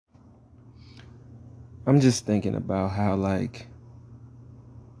I'm just thinking about how, like,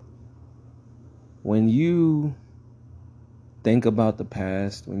 when you think about the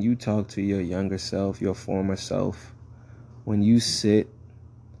past, when you talk to your younger self, your former self, when you sit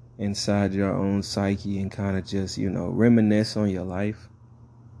inside your own psyche and kind of just, reminisce on your life,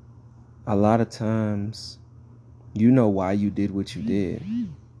 a lot of times you know why you did what you did.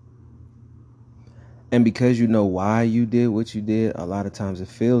 And because you know why you did what you did, a lot of times it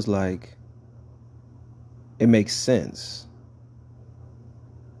feels like it makes sense.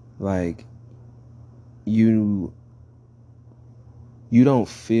 Like you don't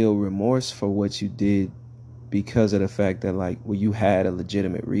feel remorse for what you did because of the fact that, like, well, you had a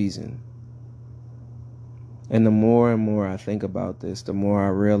legitimate reason. And the more and more I think about this, the more I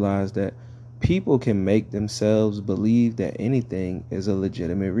realize that people can make themselves believe that anything is a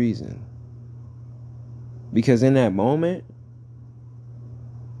legitimate reason. Because in that moment,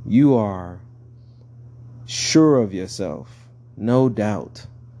 you are sure of yourself, no doubt.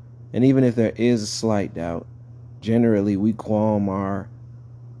 And even if there is a slight doubt, generally we qualm our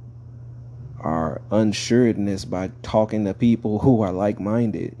unsuredness by talking to people who are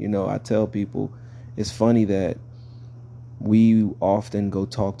like-minded. I tell people it's funny that we often go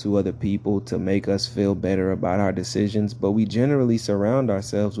talk to other people to make us feel better about our decisions, but we generally surround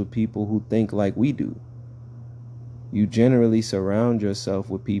ourselves with people who think like we do. You generally surround yourself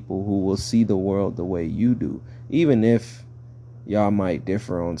with people who will see the world the way you do. Even if y'all might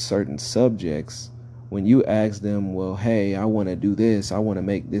differ on certain subjects, when you ask them, well, hey, I want to do this, I want to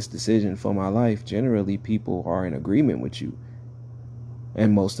make this decision for my life, generally people are in agreement with you.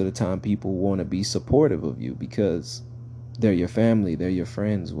 And most of the time people want to be supportive of you because they're your family, they're your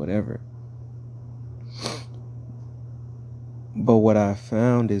friends, whatever. But what I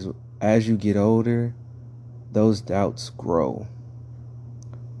found is as you get older, those doubts grow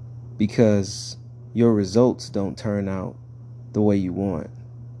because your results don't turn out the way you want.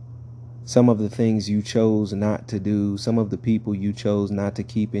 Some of the things you chose not to do, some of the people you chose not to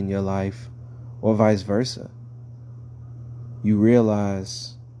keep in your life, or vice versa. You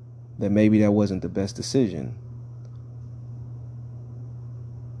realize that maybe that wasn't the best decision.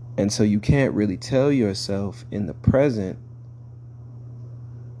 And so you can't really tell yourself in the present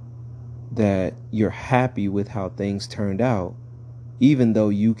that you're happy with how things turned out, even though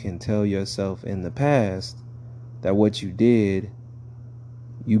you can tell yourself in the past that what you did,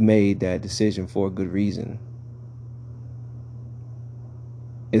 you made that decision for a good reason.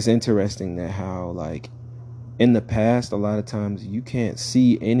 It's interesting that how, like, in the past, a lot of times you can't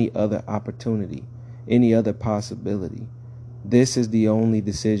see any other opportunity, any other possibility. This is the only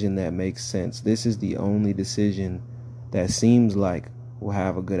decision that makes sense. This is the only decision that seems like will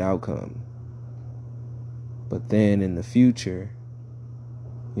have a good outcome. But then in the future,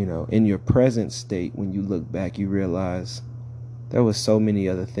 in your present state, when you look back, you realize there was so many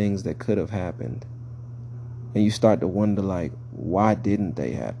other things that could have happened. And you start to wonder, like, why didn't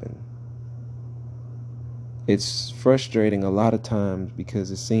they happen? It's frustrating a lot of times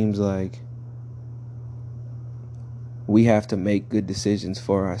because it seems like we have to make good decisions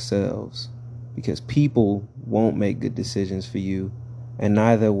for ourselves because people won't make good decisions for you, and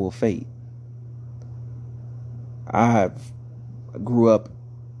neither will fate. I grew up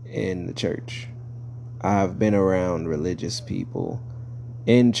in the church. I've been around religious people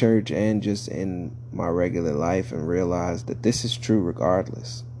in church and just in my regular life and realized that this is true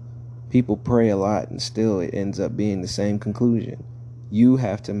regardless. People pray a lot and still it ends up being the same conclusion. You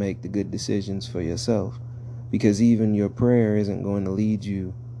have to make the good decisions for yourself because even your prayer isn't going to lead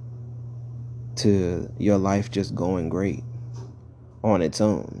you to your life just going great on its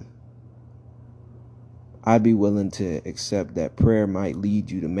own. I'd be willing to accept that prayer might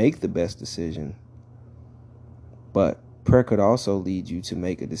lead you to make the best decision, but prayer could also lead you to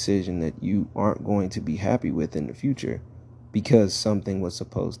make a decision that you aren't going to be happy with in the future because something was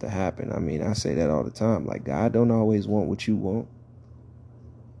supposed to happen. I mean, I say that all the time. Like, God don't always want what you want.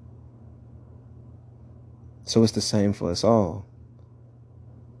 So it's the same for us all.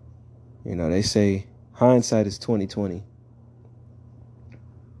 They say hindsight is 20/20.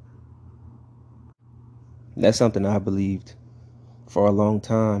 That's something I believed for a long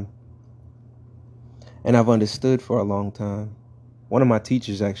time. And I've understood for a long time. One of my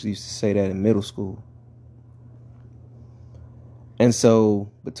teachers actually used to say that in middle school. And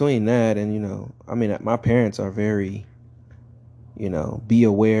so between that and, my parents are very, be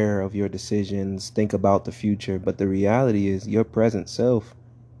aware of your decisions, think about the future. But the reality is your present self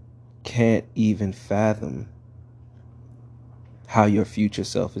can't even fathom how your future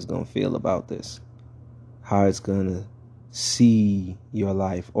self is going to feel about this, how it's going to see your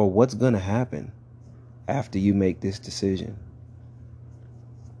life or what's going to happen. after you make this decision.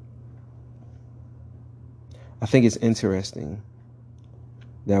 I think it's interesting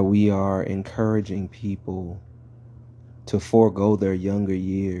that we are encouraging people to forego their younger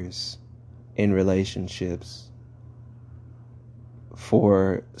years in relationships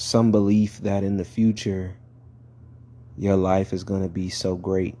for some belief that in the future your life is going to be so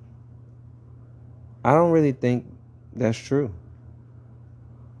great. I don't really think that's true.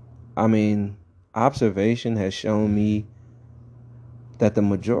 I mean, observation has shown me that the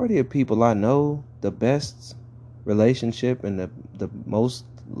majority of people I know, the best relationship and the most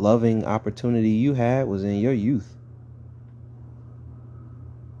loving opportunity you had was in your youth.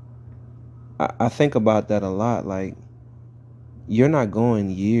 I think about that a lot. Like, you're not going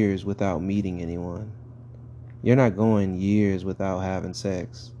years without meeting anyone. You're not going years without having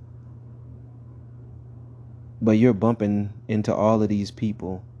sex. But you're bumping into all of these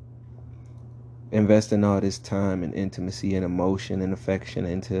people, investing all this time and intimacy and emotion and affection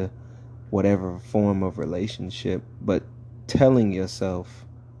into whatever form of relationship, but telling yourself,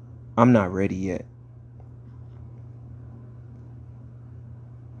 I'm not ready yet.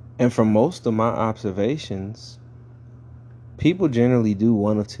 And from most of my observations, people generally do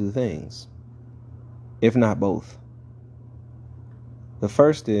one of two things, if not both. The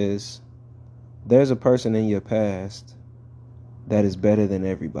first is, there's a person in your past that is better than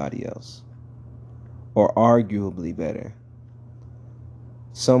everybody else, or arguably better.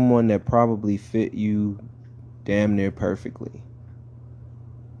 Someone that probably fit you damn near perfectly.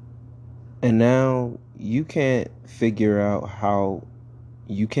 And now you can't figure out how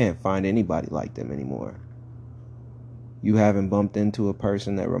you can't find anybody like them anymore. You haven't bumped into a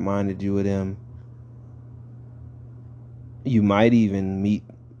person that reminded you of them. You might even meet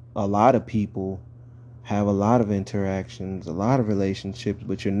a lot of people, have a lot of interactions, a lot of relationships,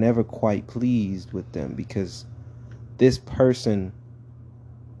 but you're never quite pleased with them because this person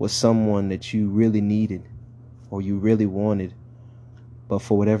was someone that you really needed or you really wanted, but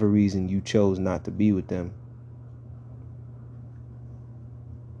for whatever reason you chose not to be with them.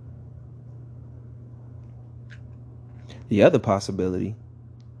 The other possibility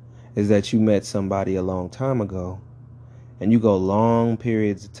is that you met somebody a long time ago and you go long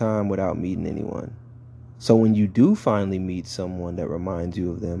periods of time without meeting anyone. So when you do finally meet someone that reminds you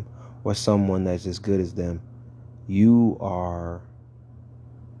of them or someone that's as good as them, you are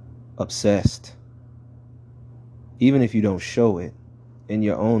obsessed. Even if you don't show it, in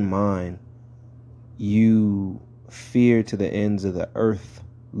your own mind, you fear to the ends of the earth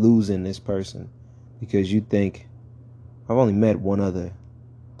losing this person because you think, I've only met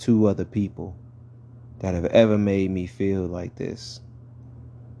two other people that have ever made me feel like this.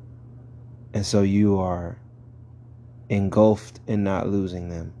 And so you are engulfed in not losing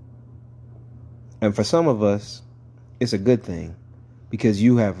them. And for some of us, it's a good thing because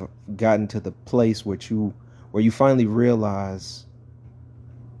you have gotten to the place where you finally realize,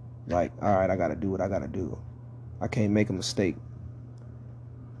 like, all right, I got to do what I got to do. I can't make a mistake.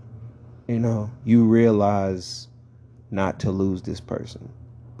 You realize not to lose this person.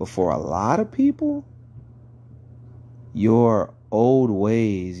 But for a lot of people, your old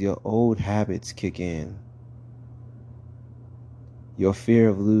ways, your old habits kick in. Your fear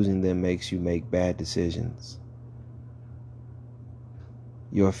of losing them makes you make bad decisions.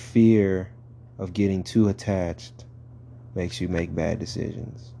 Your fear of getting too attached makes you make bad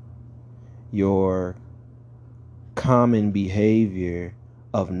decisions. Your common behavior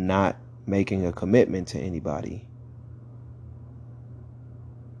of not making a commitment to anybody.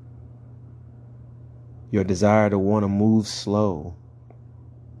 Your desire to want to move slow.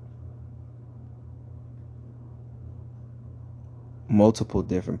 Multiple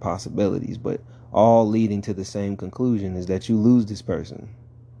different possibilities, but all leading to the same conclusion is that you lose this person.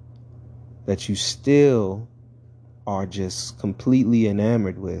 That you still are just completely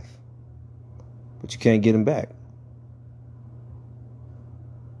enamored with, but you can't get him back.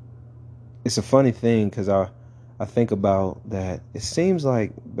 It's a funny thing because I think about that. It seems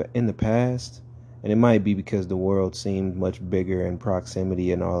like in the past, and it might be because the world seemed much bigger in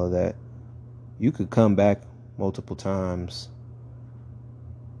proximity and all of that, you could come back multiple times.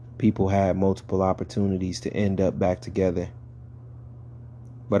 People had multiple opportunities to end up back together.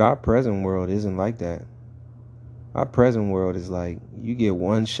 But our present world isn't like that. Our present world is like, you get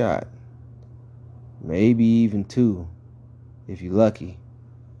one shot, maybe even two, if you're lucky,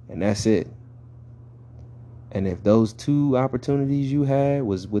 and that's it. And if those two opportunities you had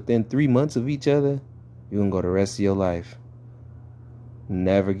was within 3 months of each other, you're going to go the rest of your life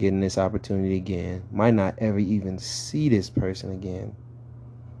never getting this opportunity again. Might not ever even see this person again.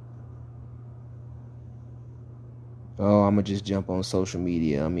 Oh, I'm gonna just jump on social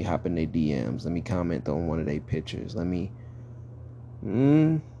media. Let me hop in their DMs. Let me comment on one of their pictures. Let me.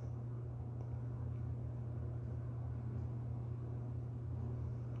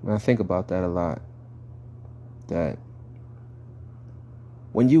 I think about that a lot. That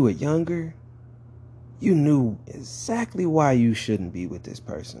when you were younger, you knew exactly why you shouldn't be with this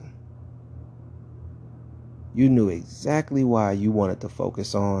person. You knew exactly why you wanted to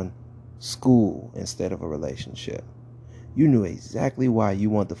focus on school instead of a relationship. You knew exactly why you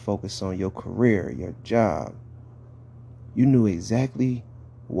wanted to focus on your career, your job. You knew exactly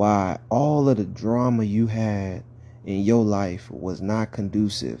why all of the drama you had in your life was not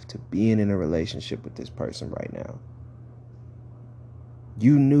conducive to being in a relationship with this person right now.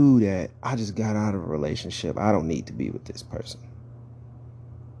 You knew that I just got out of a relationship. I don't need to be with this person.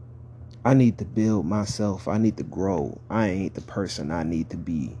 I need to build myself. I need to grow. I ain't the person I need to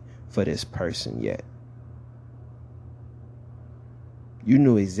be for this person yet. You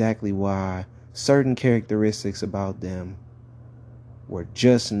knew exactly why certain characteristics about them were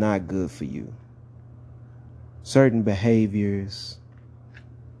just not good for you. Certain behaviors,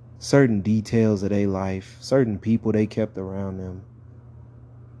 certain details of their life, certain people they kept around them.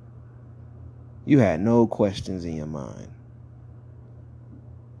 You had no questions in your mind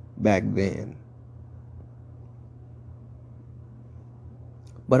back then.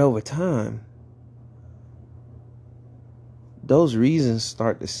 But over time, those reasons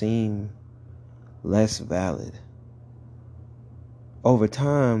start to seem less valid. Over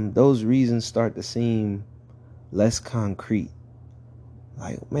time, those reasons start to seem less concrete.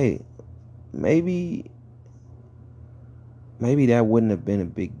 Like, maybe that wouldn't have been a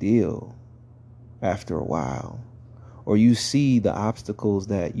big deal after a while. Or you see the obstacles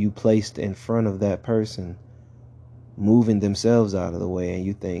that you placed in front of that person moving themselves out of the way, and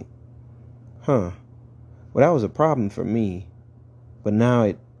you think, well, that was a problem for me, but now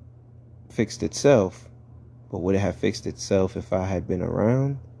it fixed itself. But would it have fixed itself if I had been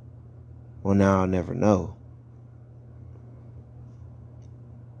around? Well, now I'll never know.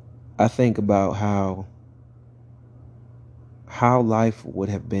 I think about how life would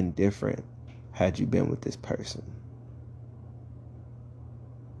have been different had you been with this person.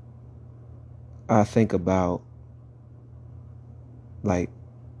 I think about, like,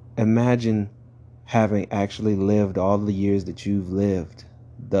 imagine having actually lived all the years that you've lived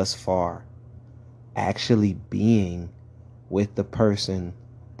thus far, actually being with the person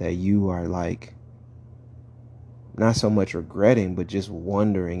that you are, like, not so much regretting, but just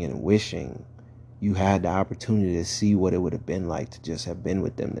wondering and wishing you had the opportunity to see what it would have been like to just have been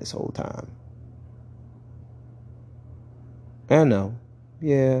with them this whole time. I know,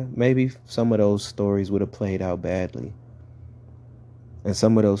 yeah, maybe some of those stories would have played out badly, and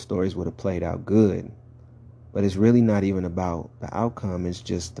some of those stories would have played out good. But it's really not even about the outcome. It's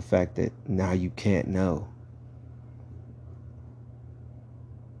just the fact that now you can't know.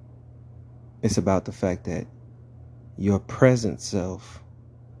 It's about the fact that your present self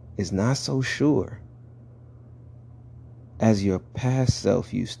is not so sure as your past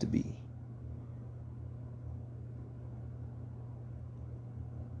self used to be.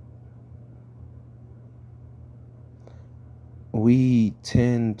 We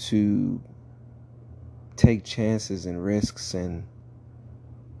tend to take chances and risks and,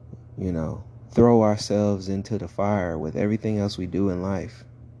 throw ourselves into the fire with everything else we do in life.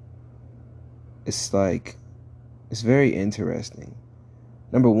 It's very interesting.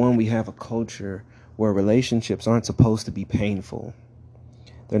 Number one, we have a culture where relationships aren't supposed to be painful.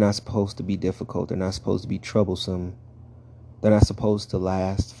 They're not supposed to be difficult. They're not supposed to be troublesome. They're not supposed to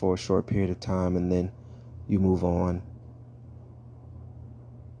last for a short period of time and then you move on.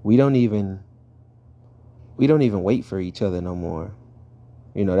 We don't even wait for each other no more.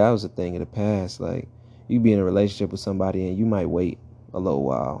 That was a thing in the past. Like, you be in a relationship with somebody and you might wait a little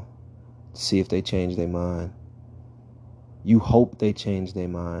while to see if they change their mind. You hope they change their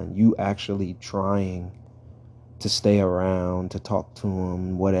mind. You actually trying to stay around, to talk to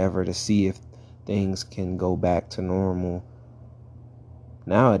them, whatever, to see if things can go back to normal.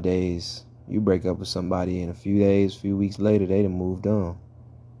 Nowadays, you break up with somebody in a few days, few weeks later, they done moved on.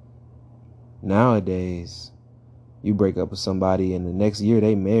 Nowadays, you break up with somebody and the next year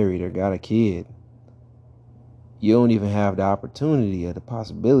they married or got a kid. You don't even have the opportunity or the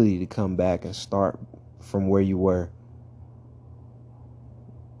possibility to come back and start from where you were.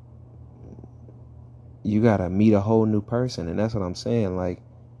 You gotta meet a whole new person, and that's what I'm saying. Like,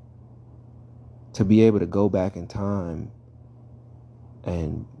 to be able to go back in time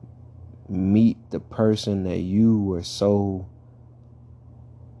and meet the person that you were so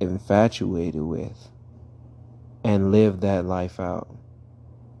infatuated with, and live that life out.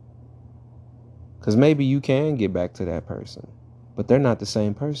 Because maybe you can get back to that person, but they're not the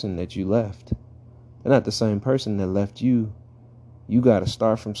same person that you left. They're not the same person that left you. You got to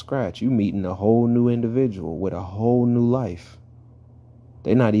start from scratch. You meeting a whole new individual with a whole new life.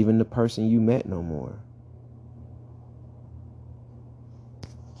 They're not even the person you met no more.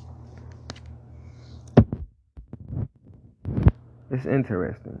 It's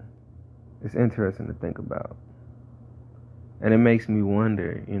interesting. It's interesting to think about. And it makes me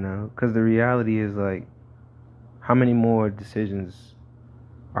wonder, because the reality is like, how many more decisions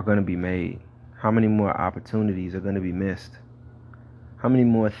are going to be made? How many more opportunities are going to be missed? How many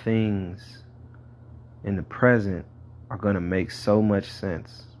more things in the present are going to make so much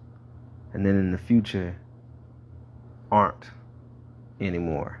sense, and then in the future aren't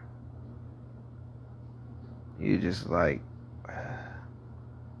anymore? You're just like,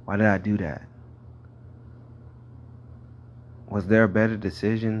 why did I do that? Was there a better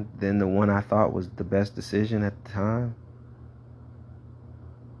decision than the one I thought was the best decision at the time?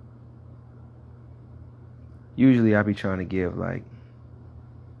 Usually I be trying to give like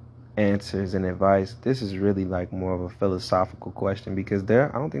answers and advice. This is really like more of a philosophical question, because I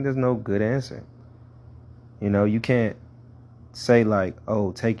don't think there's no good answer. You can't say like,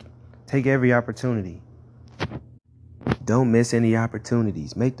 oh, take every opportunity. Don't miss any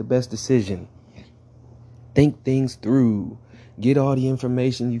opportunities. Make the best decision. Think things through. Get all the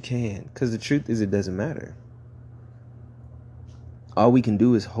information you can. Because the truth is, it doesn't matter. All we can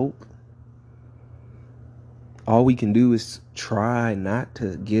do is hope. All we can do is try not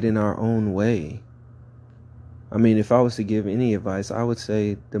to get in our own way. I mean, if I was to give any advice, I would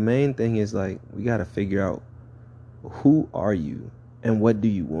say the main thing is like, we got to figure out, who are you and what do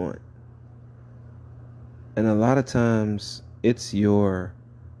you want? And a lot of times it's your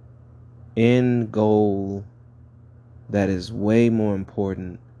end goal that is way more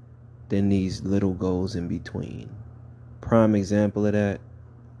important than these little goals in between. Prime example of that,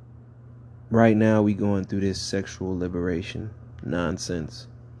 right now we going through this sexual liberation nonsense.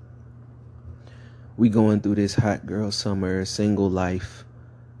 We going through this hot girl summer, single life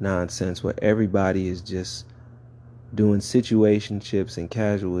nonsense, where everybody is just doing situationships and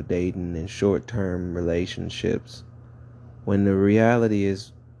casual dating and short-term relationships, when the reality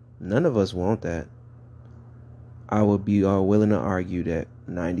is none of us want that. I would be willing to argue that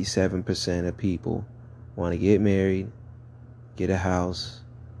 97% of people want to get married, get a house,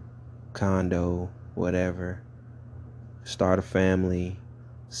 condo, whatever, start a family,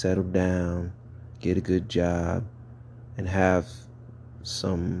 settle down, get a good job, and have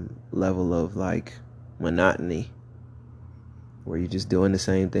some level of like monotony where you're just doing the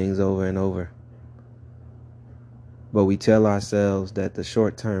same things over and over. But we tell ourselves that the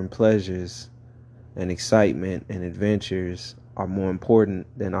short-term pleasures and excitement and adventures are more important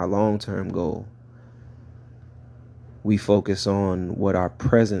than our long-term goal. We focus on what our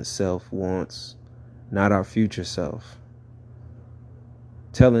present self wants, not our future self.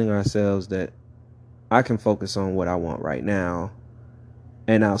 Telling ourselves that I can focus on what I want right now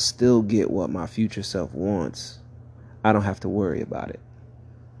and I'll still get what my future self wants. I don't have to worry about it.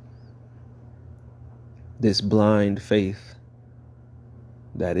 This blind faith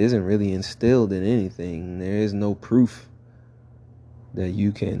that isn't really instilled in anything. There is no proof that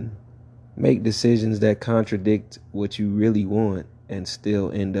you can make decisions that contradict what you really want and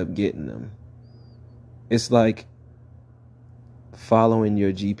still end up getting them. It's like following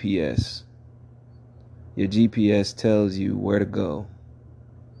your GPS. Your GPS tells you where to go,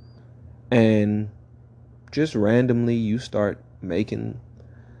 and just randomly you start making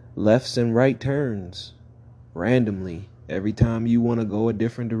lefts and right turns randomly every time you want to go a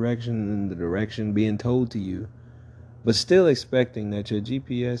different direction than the direction being told to you, but still expecting that your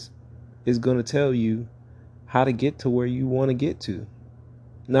GPS is going to tell you how to get to where you want to get to.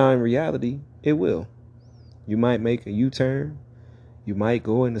 Now, in reality, it will. You might make a U-turn, you might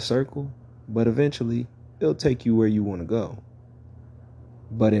go in a circle, but eventually it'll take you where you want to go.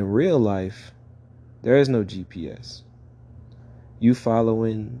 But in real life, there is no GPS. You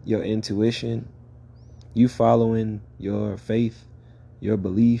following your intuition, you following your faith, your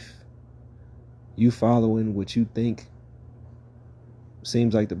belief, you following what you think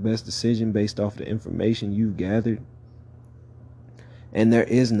seems like the best decision based off the information you've gathered. And there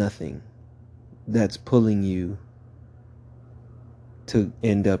is nothing that's pulling you to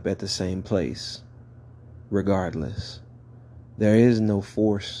end up at the same place, regardless. There is no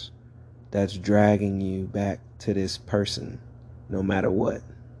force that's dragging you back to this person, no matter what.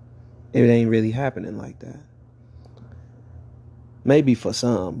 It ain't really happening like that. Maybe for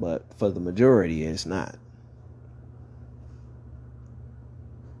some, but for the majority, it's not.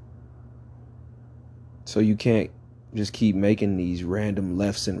 So you can't just keep making these random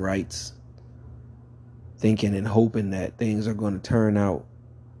lefts and rights, thinking and hoping that things are going to turn out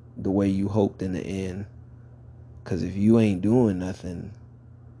the way you hoped in the end. Because if you ain't doing nothing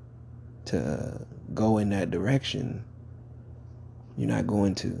to go in that direction, you're not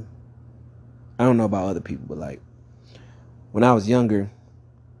going to. I don't know about other people, but like when I was younger,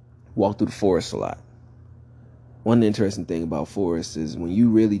 walked through the forest a lot. One interesting thing about forests is when you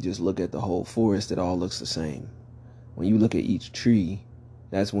really just look at the whole forest, it all looks the same. When you look at each tree,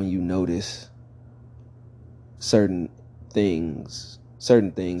 that's when you notice certain things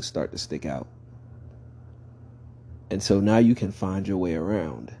start to stick out. And so now you can find your way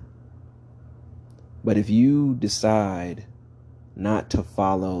around. But if you decide not to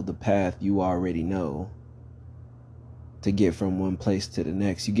follow the path you already know to get from one place to the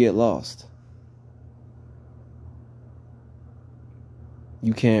next, you get lost.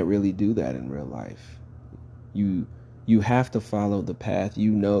 You can't really do that in real life. You have to follow the path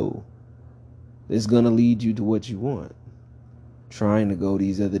you know is going to lead you to what you want. Trying to go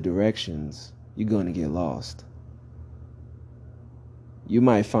these other directions, you're going to get lost. You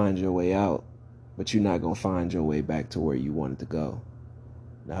might find your way out, but you're not going to find your way back to where you wanted to go.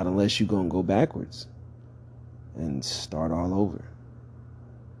 Not unless you're going to go backwards and start all over.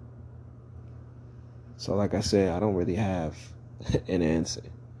 So like I said, I don't really have an answer.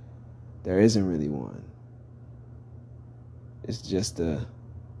 There isn't really one. It's just a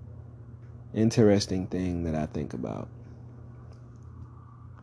interesting thing that I think about.